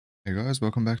Hey guys,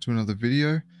 welcome back to another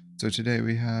video. So today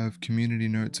we have community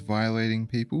notes violating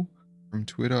people from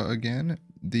Twitter again.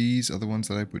 These are the ones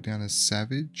that I put down as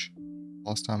savage.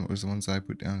 Last time it was the ones that I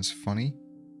put down as funny.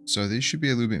 So these should be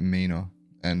a little bit meaner,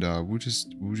 and we'll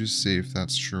just see if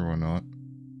that's true or not.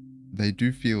 They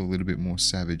do feel a little bit more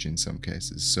savage in some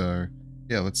cases. So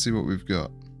yeah, let's see what we've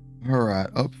got. All right,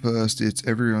 up first, it's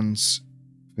everyone's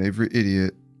favorite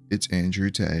idiot. It's Andrew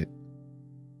Tate.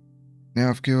 Now,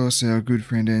 of course, our good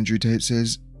friend Andrew Tate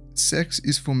says, sex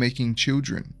is for making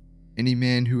children. Any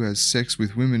man who has sex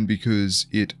with women because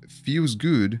it feels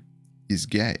good is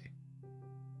gay.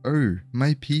 Oh,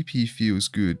 my pee-pee feels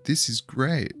good. This is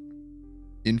great.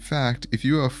 In fact, if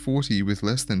you are 40 with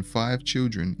less than 5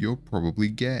 children, you're probably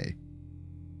gay.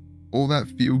 All that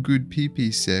feel-good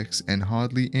pee-pee sex and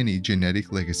hardly any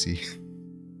genetic legacy.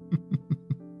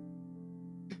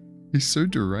 He's so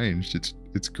deranged,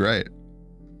 it's great.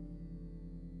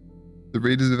 The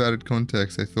readers have added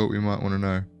context I thought we might want to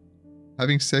know.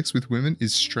 Having sex with women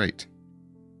is straight.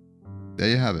 There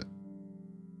you have it.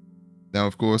 Now,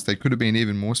 of course, they could have been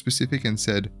even more specific and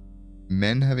said,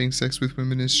 men having sex with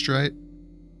women is straight,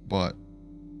 but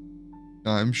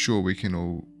I'm sure we can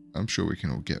all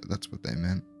get that's what they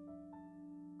meant.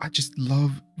 I just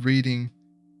love reading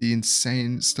the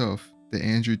insane stuff that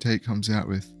Andrew Tate comes out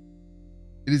with.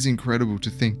 It is incredible to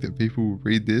think that people will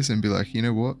read this and be like, you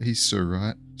know what? He's so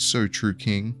right. So true,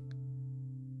 king.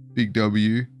 Big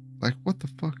W. Like, what the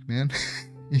fuck, man?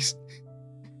 He's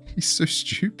so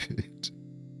stupid.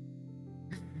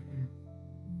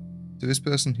 So this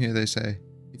person here, they say,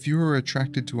 if you are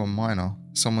attracted to a minor,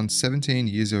 someone 17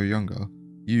 years or younger,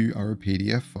 you are a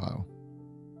PDF file.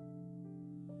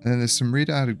 And then there's some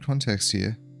reader added context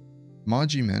here.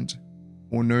 Margie meant,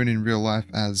 or known in real life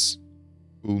as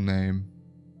full name,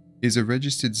 is a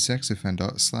registered sex offender /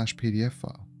 PDF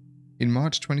file. In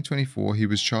March 2024, he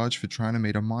was charged for trying to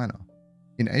meet a minor.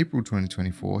 In April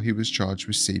 2024, he was charged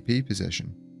with CP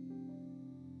possession.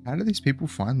 How do these people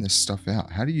find this stuff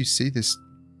out? How do you see this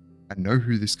and know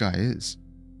who this guy is?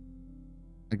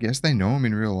 I guess they know him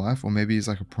in real life, or maybe he's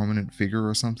like a prominent figure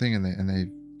or something and they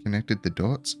connected the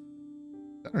dots.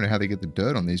 I don't know how they get the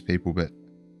dirt on these people, but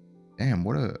damn,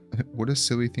 what a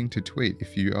silly thing to tweet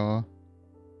if you are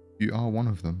one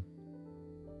of them.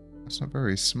 That's not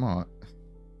very smart.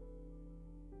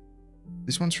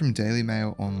 This one's from Daily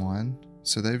Mail Online,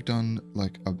 so they've done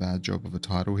like a bad job of a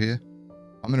title here.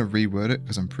 I'm going to reword it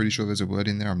because I'm pretty sure there's a word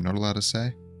in there I'm not allowed to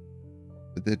say.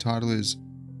 But their title is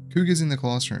Cougars in the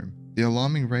Classroom, the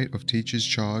alarming rate of teachers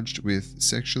charged with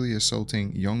sexually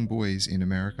assaulting young boys in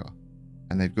America.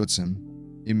 And they've got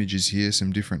some images here,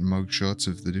 some different mugshots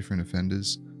of the different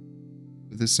offenders.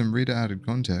 But there's some reader added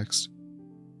context.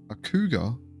 A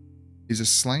cougar is a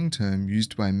slang term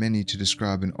used by many to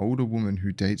describe an older woman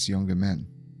who dates younger men.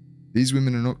 These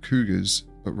women are not cougars,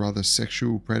 but rather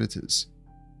sexual predators.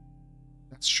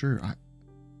 That's true.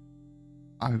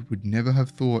 I would never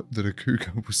have thought that a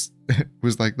cougar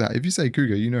was like that. If you say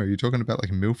cougar, you know, you're talking about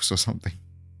like MILFs or something.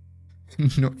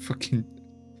 Not fucking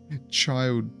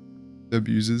child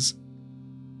abusers.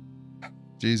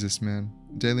 Jesus, man.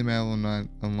 Daily Mail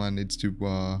Online needs to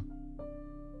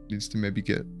maybe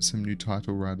get some new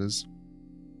title writers.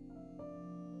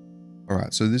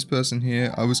 Alright, so this person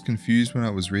here, I was confused when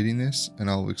I was reading this, and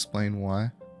I'll explain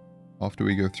why after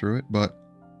we go through it, but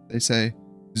they say,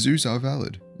 zoos are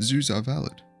valid, zoos are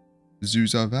valid,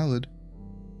 zoos are valid,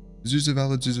 zoos are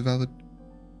valid, zoos are valid.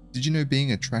 Did you know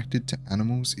being attracted to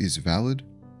animals is valid?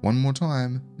 One more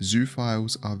time,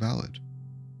 zoophiles are valid.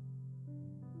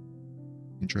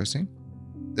 Interesting.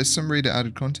 There's some reader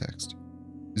added context.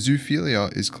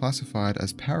 Zoophilia is classified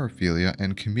as paraphilia,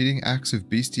 and committing acts of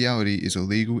bestiality is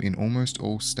illegal in almost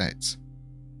all states.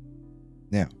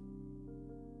 Now,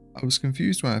 I was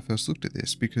confused when I first looked at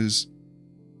this because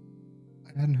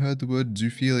I hadn't heard the word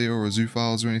zoophilia or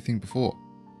zoophiles or anything before.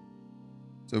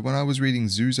 So when I was reading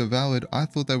zoos are valid, I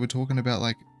thought they were talking about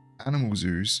like animal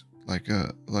zoos, like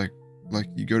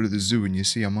you go to the zoo and you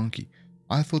see a monkey.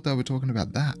 I thought they were talking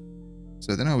about that.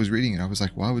 So then I was reading it, I was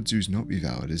like, why would zoos not be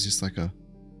valid? Is this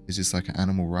like an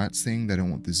animal rights thing? They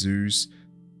don't want the zoos.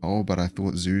 Oh, but I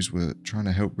thought zoos were trying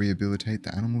to help rehabilitate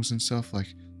the animals and stuff. Like,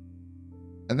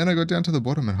 and then I got down to the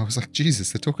bottom and I was like,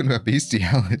 Jesus, they're talking about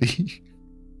bestiality.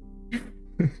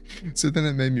 So then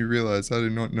it made me realize I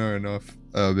did not know enough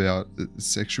about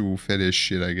sexual fetish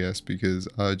shit, I guess, because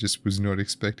I just was not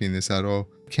expecting this at all.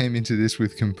 Came into this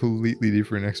with completely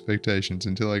different expectations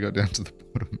until I got down to the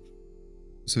bottom.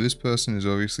 So this person is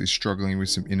obviously struggling with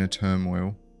some inner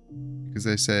turmoil. Because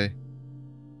they say,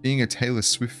 being a Taylor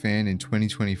Swift fan in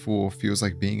 2024 feels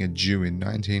like being a Jew in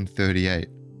 1938.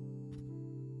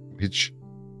 Which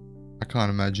I can't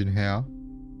imagine how.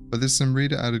 But there's some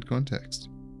reader added context.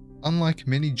 Unlike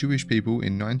many Jewish people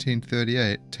in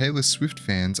 1938, Taylor Swift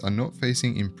fans are not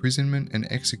facing imprisonment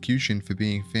and execution for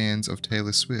being fans of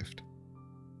Taylor Swift.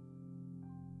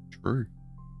 True.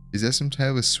 Is there some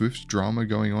Taylor Swift drama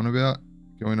going on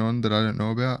that I don't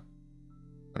know about?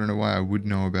 I don't know why I would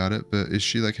know about it, but is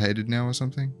she like hated now or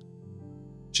something?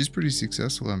 She's pretty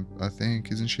successful, I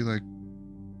think. Isn't she like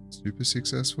super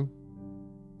successful?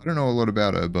 I don't know a lot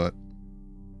about her, but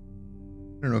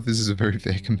I don't know if this is a very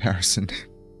fair comparison.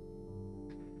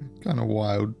 Kind of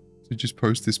wild to just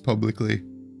post this publicly.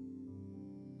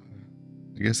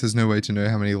 I guess there's no way to know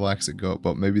how many likes it got,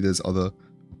 but maybe there's other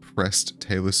oppressed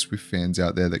Taylor Swift fans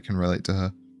out there that can relate to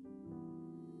her.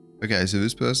 Okay, so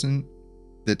this person,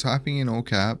 they're typing in all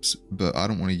caps, but I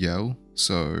don't want to yell,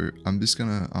 so I'm just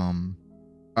gonna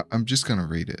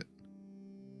read it.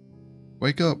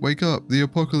 Wake up, the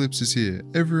apocalypse is here.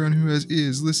 Everyone who has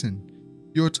ears, listen.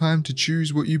 Your time to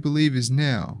choose what you believe is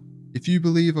now. If you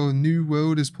believe a new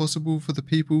world is possible for the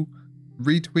people,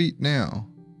 retweet now.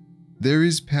 There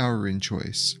is power in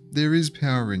choice. There is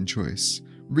power in choice.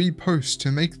 Repost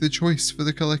to make the choice for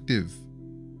the collective.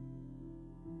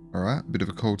 Alright, bit of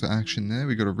a call to action there.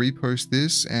 We gotta repost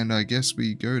this, and I guess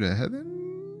we go to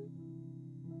heaven?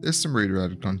 There's some reader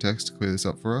added context to clear this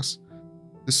up for us.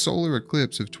 The solar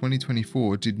eclipse of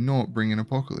 2024 did not bring an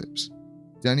apocalypse.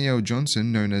 Danielle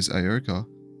Johnson, known as Aoka,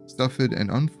 suffered an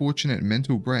unfortunate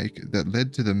mental break that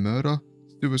led to the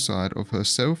murder-suicide of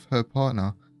herself, her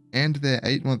partner, and their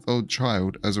 8-month-old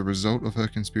child as a result of her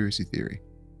conspiracy theory.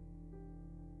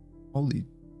 Holy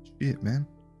shit, man.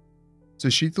 So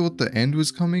she thought the end was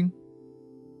coming?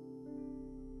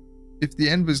 If the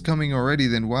end was coming already,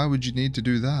 then why would you need to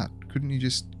do that? Couldn't you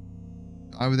just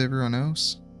die with everyone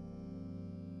else?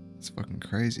 It's fucking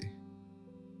crazy.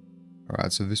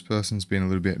 Alright, so this person's been a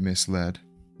little bit misled.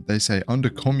 They say, under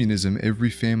communism, every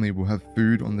family will have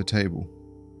food on the table.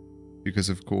 Because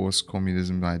of course,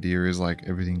 communism idea is like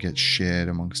everything gets shared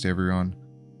amongst everyone.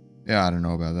 Yeah, I don't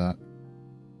know about that.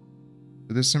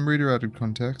 But there's some reader added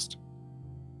context.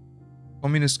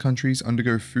 Communist countries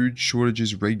undergo food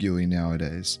shortages regularly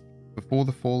nowadays. Before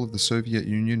the fall of the Soviet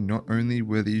Union, not only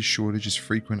were these shortages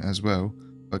frequent as well,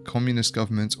 but communist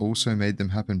governments also made them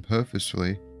happen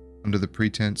purposefully under the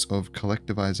pretense of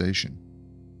collectivization.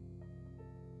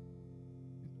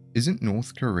 Isn't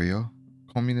North Korea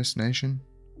a communist nation?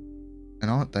 And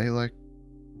aren't they like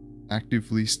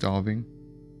actively starving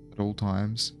at all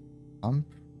times? I'm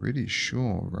pretty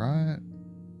sure, right?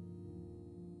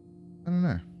 I don't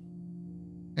know.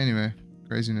 Anyway,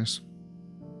 craziness.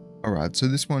 Alright, so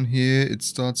this one here, it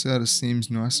starts out, it seems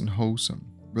nice and wholesome.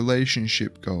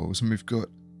 Relationship goals, and we've got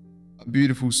a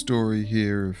beautiful story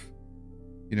here of,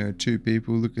 you know, two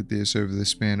people. Look at this over the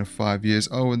span of 5 years.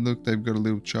 Oh, and look, they've got a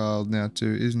little child now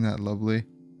too. Isn't that lovely?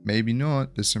 Maybe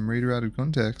not. There's some reader added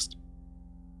context.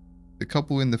 The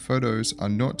couple in the photos are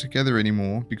not together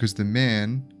anymore because the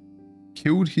man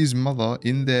killed his mother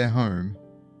in their home.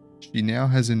 She now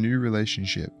has a new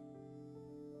relationship.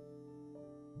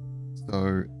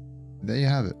 So, there you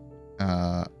have it.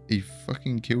 He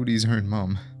fucking killed his own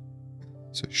mum.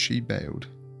 So she bailed.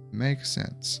 Makes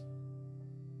sense.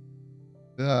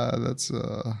 That's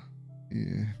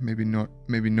yeah, maybe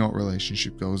not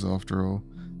relationship goals after all.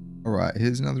 Alright,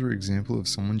 here's another example of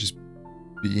someone just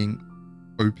being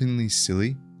openly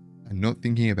silly and not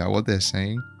thinking about what they're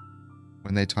saying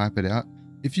when they type it out.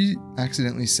 If you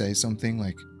accidentally say something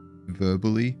like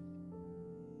verbally,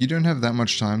 you don't have that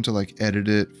much time to like edit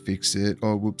it, fix it.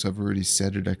 Oh, whoops, I've already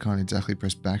said it. I can't exactly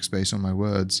press backspace on my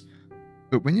words.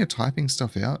 But when you're typing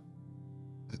stuff out,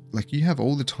 like you have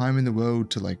all the time in the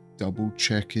world to like double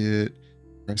check it,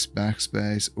 press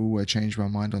backspace. Oh, I changed my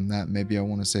mind on that. Maybe I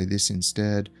want to say this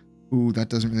instead. Oh, that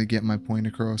doesn't really get my point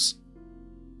across.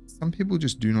 Some people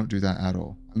just do not do that at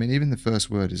all. I mean, even the first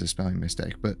word is a spelling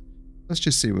mistake, but let's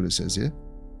just see what it says here.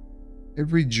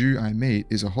 Every Jew I meet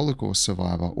is a Holocaust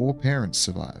survivor or parents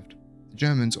survived. The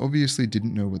Germans obviously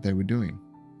didn't know what they were doing.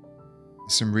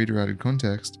 Some reader added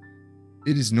context.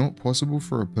 It is not possible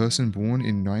for a person born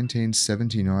in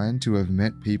 1979 to have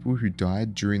met people who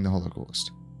died during the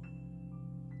Holocaust.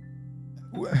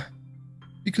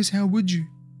 Because how would you?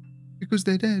 Because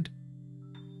they're dead.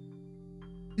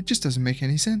 It just doesn't make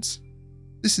any sense.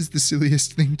 This is the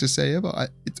silliest thing to say ever.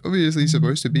 It's obviously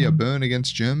supposed to be a burn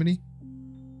against Germany.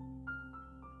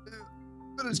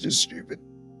 But it's just stupid.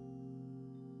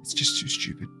 It's just too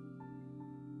stupid.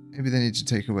 Maybe they need to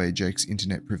take away Jake's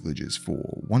internet privileges for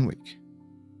 1 week.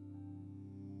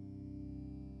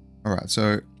 Alright,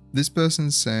 so this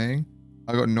person's saying,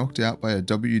 I got knocked out by a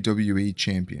WWE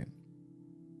champion.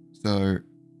 So,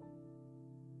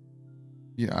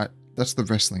 Yeah, that's the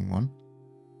wrestling one.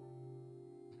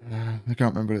 I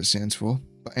can't remember what it stands for.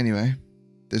 But anyway,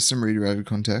 there's some reader added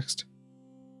context.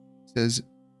 It says,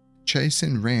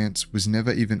 Chasen Rance was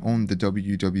never even on the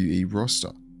WWE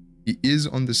roster. He is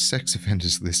on the sex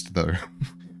offenders list though.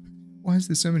 Why is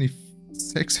there so many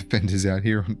sex offenders out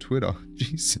here on Twitter?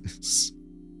 Jesus.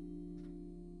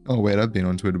 Oh wait, I've been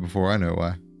on Twitter before, I know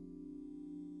why.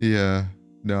 Yeah,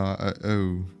 no,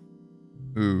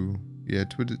 yeah,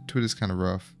 Twitter's kind of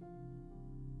rough.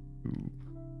 Ooh.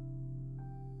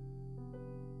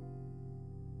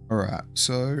 Alright,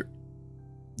 so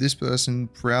this person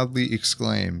proudly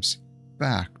exclaims,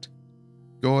 fact,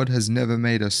 God has never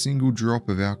made a single drop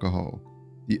of alcohol.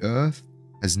 The earth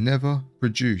has never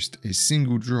produced a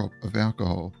single drop of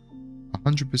alcohol.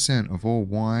 100% of all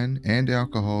wine and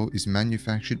alcohol is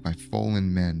manufactured by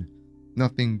fallen men.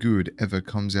 Nothing good ever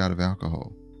comes out of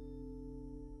alcohol.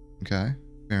 Okay,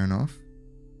 fair enough.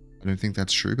 I don't think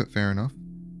that's true, but fair enough.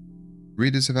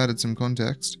 Readers have added some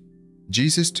context.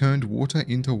 Jesus turned water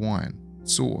into wine.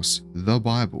 Source, the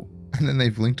Bible. And then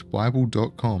they've linked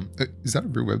Bible.com. Is that a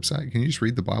real website? Can you just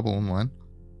read the Bible online?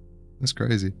 That's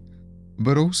crazy.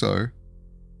 But also,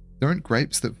 don't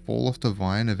grapes that fall off the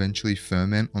vine eventually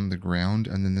ferment on the ground,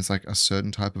 and then there's like a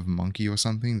certain type of monkey or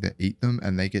something that eat them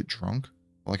and they get drunk?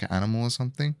 Like an animal or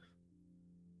something?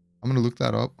 I'm going to look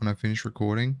that up when I finish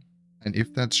recording. And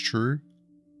if that's true,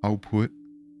 I'll put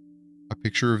a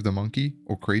picture of the monkey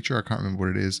or creature. I can't remember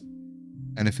what it is.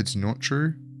 And if it's not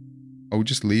true, I'll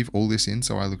just leave all this in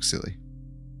so I look silly.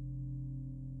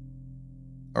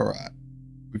 Alright.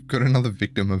 We've got another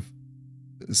victim of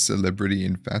celebrity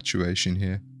infatuation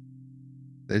here.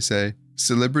 They say,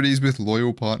 celebrities with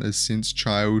loyal partners since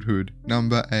childhood.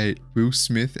 Number 8, Will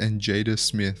Smith and Jada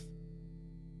Smith.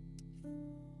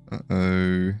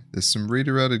 Uh-oh. There's some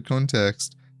reader added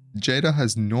context. Jada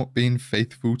has not been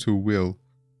faithful to Will.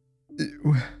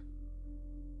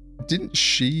 Didn't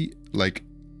she, like,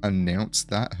 announce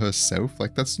that herself?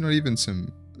 Like, that's not even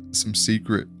some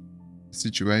secret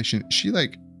situation. She,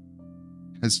 like,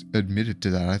 has admitted to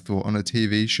that, I thought, on a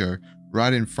TV show,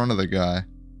 right in front of the guy.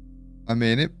 I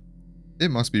mean,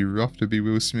 it must be rough to be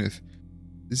Will Smith.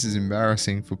 This is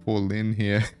embarrassing for poor Lynn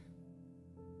here.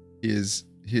 Here's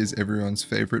everyone's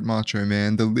favorite macho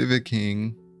man, the Liver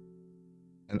King.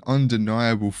 An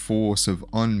undeniable force of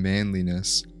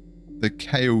unmanliness. The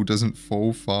kale doesn't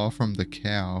fall far from the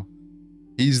cow.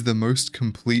 He's the most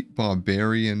complete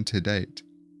barbarian to date.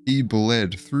 He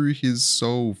bled through his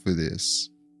soul for this.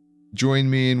 Join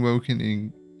me in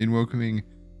welcoming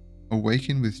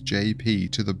Awaken with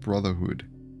JP to the Brotherhood.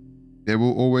 There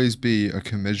will always be a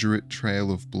commensurate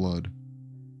trail of blood.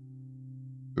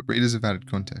 But readers have added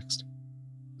context.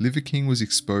 Liver King was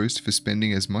exposed for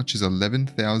spending as much as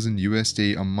 11,000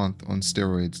 USD a month on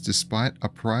steroids despite a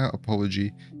prior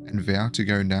apology and vow to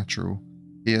go natural.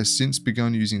 He has since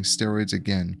begun using steroids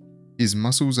again. His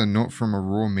muscles are not from a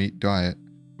raw meat diet,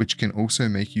 which can also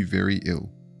make you very ill.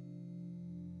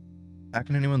 How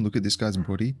can anyone look at this guy's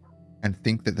body and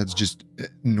think that that's just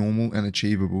normal and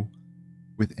achievable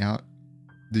without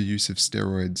the use of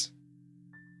steroids?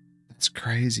 That's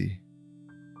crazy.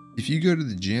 If you go to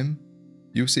the gym,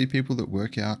 you'll see people that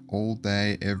work out all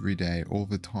day, every day, all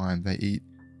the time. They eat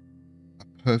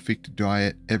a perfect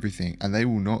diet, everything, and they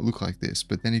will not look like this.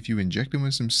 But then if you inject them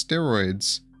with some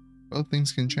steroids, well,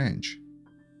 things can change.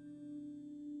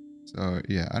 So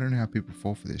yeah, I don't know how people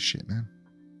fall for this shit, man.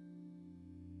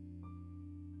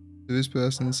 So this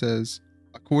person says,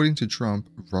 according to Trump,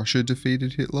 Russia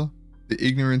defeated Hitler. The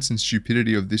ignorance and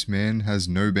stupidity of this man has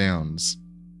no bounds.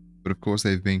 But of course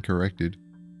they've been corrected.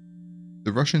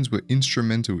 The Russians were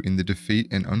instrumental in the defeat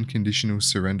and unconditional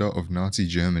surrender of Nazi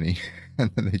Germany.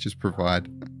 And then they just provide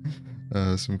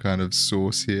some kind of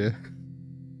source here.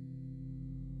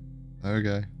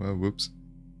 Okay, well, whoops.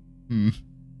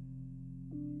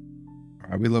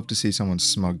 Alright, we love to see someone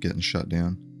smug getting shut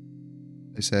down.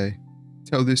 They say,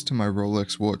 tell this to my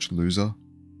Rolex watch, loser.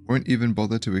 Won't even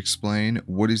bother to explain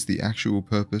what is the actual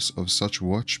purpose of such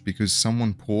watch because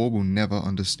someone poor will never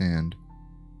understand.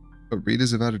 But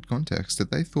readers have added context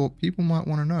that they thought people might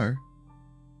want to know.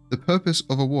 The purpose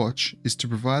of a watch is to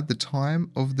provide the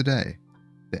time of the day,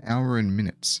 the hour and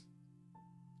minutes.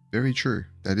 Very true.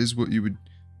 That is what you would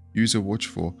use a watch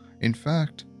for. In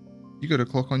fact, you got a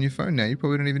clock on your phone now. You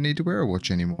probably don't even need to wear a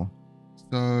watch anymore.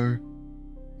 So,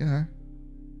 you know,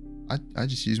 I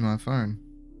just use my phone.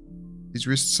 These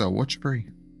wrists are watch free.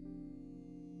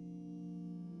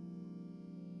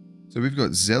 So we've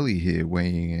got Zelly here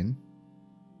weighing in.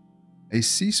 A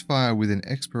ceasefire with an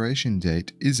expiration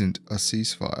date isn't a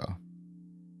ceasefire.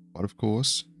 But of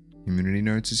course, Community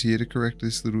Notes is here to correct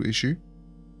this little issue.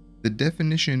 The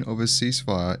definition of a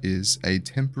ceasefire is a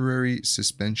temporary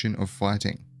suspension of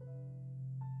fighting.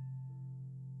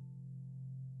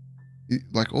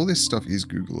 Like, all this stuff is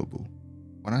Googleable.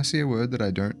 When I see a word that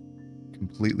I don't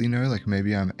completely know, like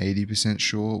maybe I'm 80%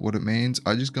 sure what it means,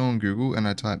 I just go on Google and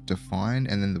I type define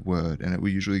and then the word, and it will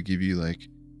usually give you like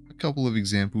a couple of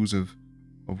examples of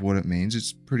what it means.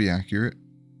 It's pretty accurate.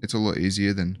 It's a lot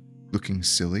easier than looking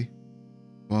silly,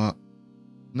 but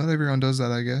not everyone does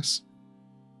that, I guess.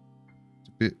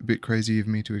 It's a bit crazy of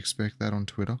me to expect that on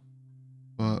Twitter,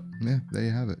 but yeah, there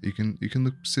you have it. You can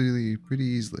look silly pretty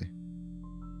easily.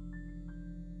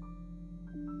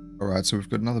 Alright, so we've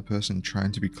got another person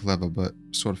trying to be clever, but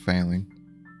sort of failing.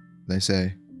 They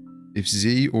say, if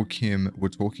Z or Kim were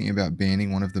talking about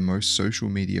banning one of the most social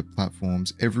media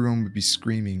platforms, everyone would be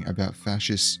screaming about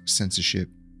fascist censorship.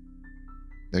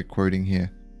 They're quoting here,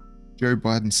 Joe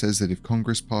Biden says that if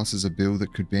Congress passes a bill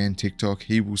that could ban TikTok,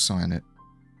 he will sign it.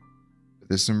 But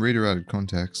there's some reader-added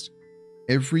context.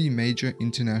 Every major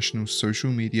international social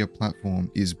media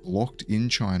platform is blocked in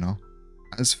China.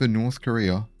 As for North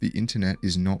Korea, the internet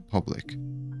is not public.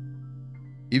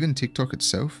 Even TikTok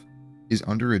itself is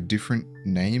under a different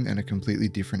name and a completely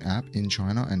different app in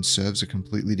China and serves a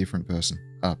completely different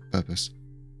purpose.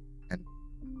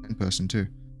 And person too.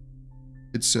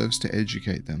 It serves to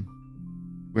educate them.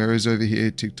 Whereas over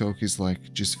here, TikTok is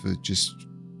like just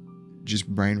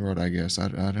brain rot, I guess. I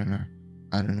don't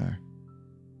know.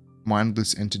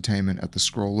 Mindless entertainment at the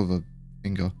scroll of a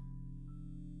finger.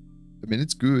 I mean,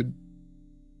 it's good.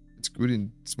 It's good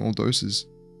in small doses,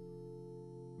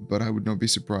 but I would not be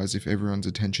surprised if everyone's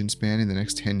attention span in the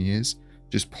next 10 years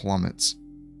just plummets.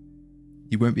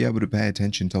 You won't be able to pay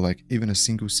attention to like even a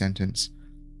single sentence.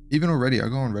 Even already, I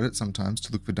go on Reddit sometimes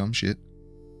to look for dumb shit,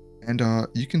 and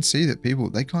you can see that people,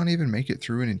 they can't even make it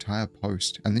through an entire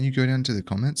post, and then you go down to the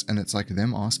comments and it's like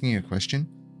them asking a question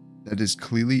that is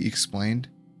clearly explained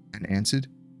and answered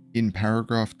in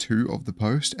paragraph 2 of the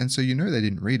post, and so you know they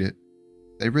didn't read it.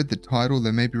 They read the title, they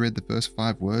maybe read the first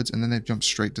 5 words, and then they've jumped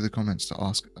straight to the comments to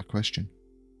ask a question.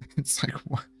 It's like,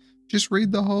 what? Just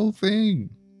read the whole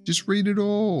thing. Just read it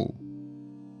all.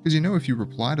 Because you know if you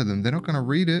reply to them, they're not going to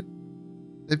read it.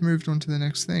 They've moved on to the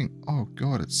next thing. Oh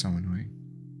god, it's so annoying.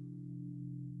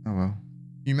 Oh well.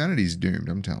 Humanity's doomed,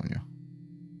 I'm telling you.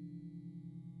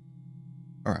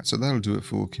 Alright, so that'll do it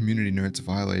for community notes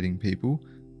violating people.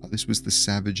 This was the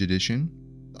Savage edition.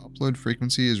 The upload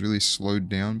frequency is really slowed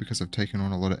down because I've taken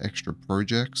on a lot of extra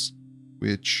projects,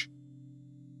 which,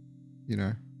 you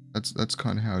know, that's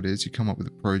kind of how it is. You come up with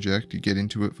a project, you get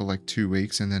into it for like 2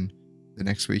 weeks, and then the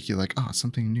next week you're like,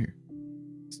 something new.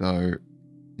 So,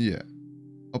 yeah,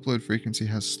 upload frequency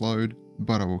has slowed,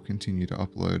 but I will continue to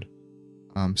upload.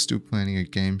 I'm still planning a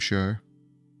game show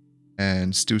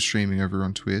and still streaming over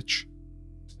on Twitch.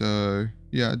 So,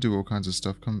 yeah, I do all kinds of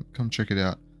stuff. Come check it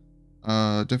out.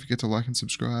 Don't forget to like and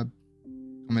subscribe.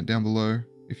 Comment down below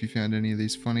if you found any of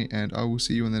these funny, and I will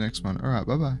see you in the next one. Alright,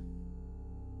 bye bye.